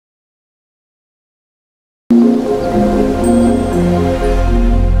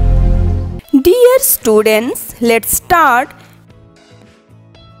students, let's start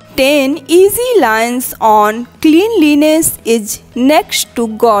 10 easy lines on cleanliness is next to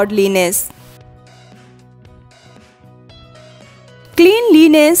godliness.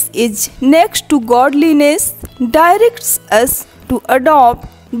 Cleanliness is next to godliness directs us to adopt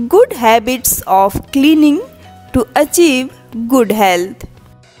good habits of cleaning to achieve good health.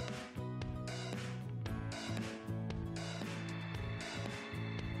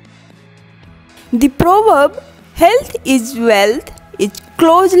 The proverb "health is wealth" is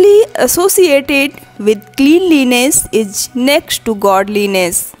closely associated with cleanliness is next to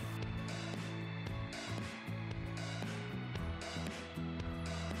godliness.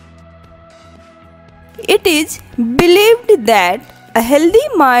 It is believed that a healthy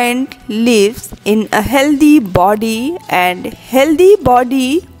mind lives in a healthy body, and healthy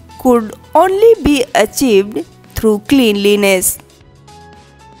body could only be achieved through cleanliness.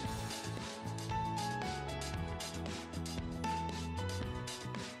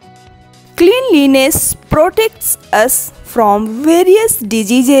 Cleanliness protects us from various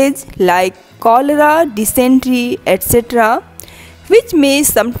diseases like cholera, dysentery, etc., which may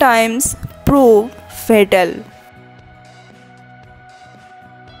sometimes prove fatal.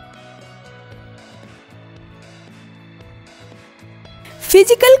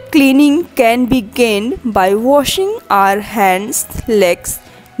 Physical cleaning can be gained by washing our hands, legs,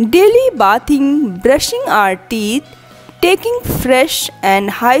 daily bathing, brushing our teeth, taking fresh and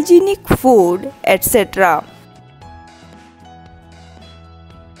hygienic food, etc.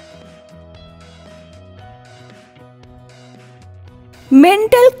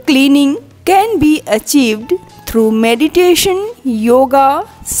 Mental cleaning can be achieved through meditation, yoga,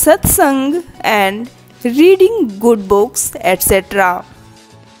 satsang, and reading good books, etc.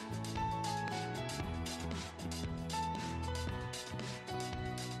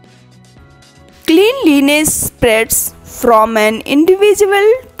 Cleanliness spreads from an individual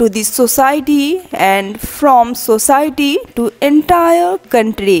to the society and from society to entire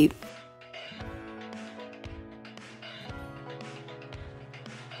country.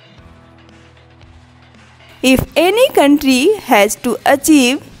 If any country has to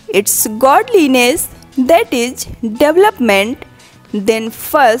achieve its godliness, that is development, then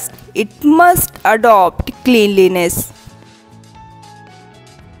first it must adopt cleanliness.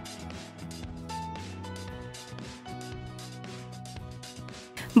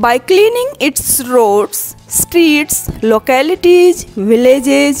 By cleaning its roads, streets, localities,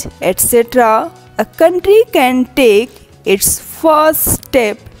 villages, etc., a country can take its first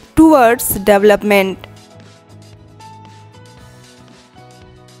step towards development.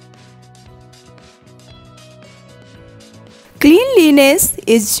 Cleanliness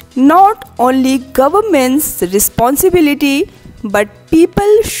is not only government's responsibility, but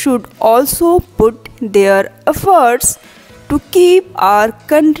people should also put their efforts to keep our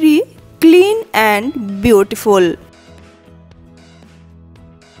country clean and beautiful.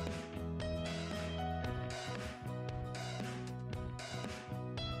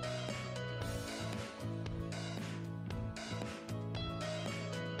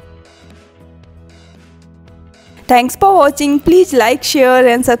 Thanks for watching. Please like, share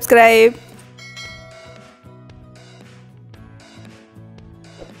and subscribe.